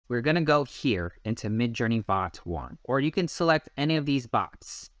we're going to go here into Midjourney Bot 1, or you can select any of these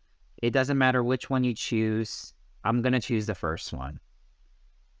bots. It doesn't matter which one you choose. I'm going to choose the first one.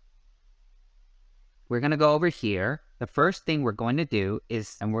 We're going to go over here. The first thing we're going to do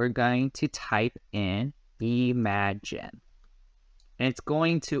is, and we're going to type in imagine. And it's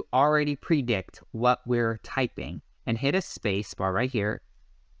going to already predict what we're typing, and hit a space bar right here,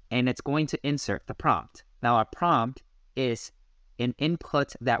 and it's going to insert the prompt. Now, a prompt is an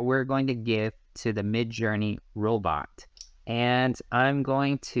input that we're going to give to the Midjourney robot. And I'm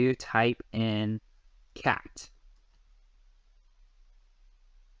going to type in cat.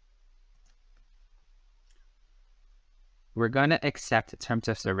 We're going to accept terms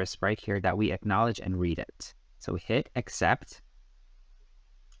of service right here that we acknowledge and read it. So hit accept.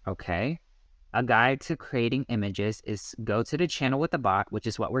 Okay. A guide to creating images is go to the channel with the bot, which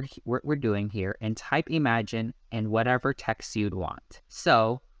is what we're doing here, and type imagine and whatever text you'd want.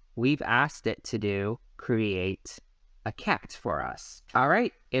 So we've asked it to do create a cat for us. All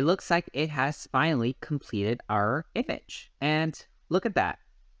right. It looks like it has finally completed our image. And look at that.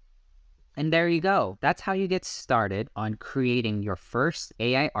 And there you go. That's how you get started on creating your first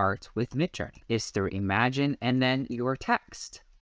AI art with Midjourney, is through imagine and then your text.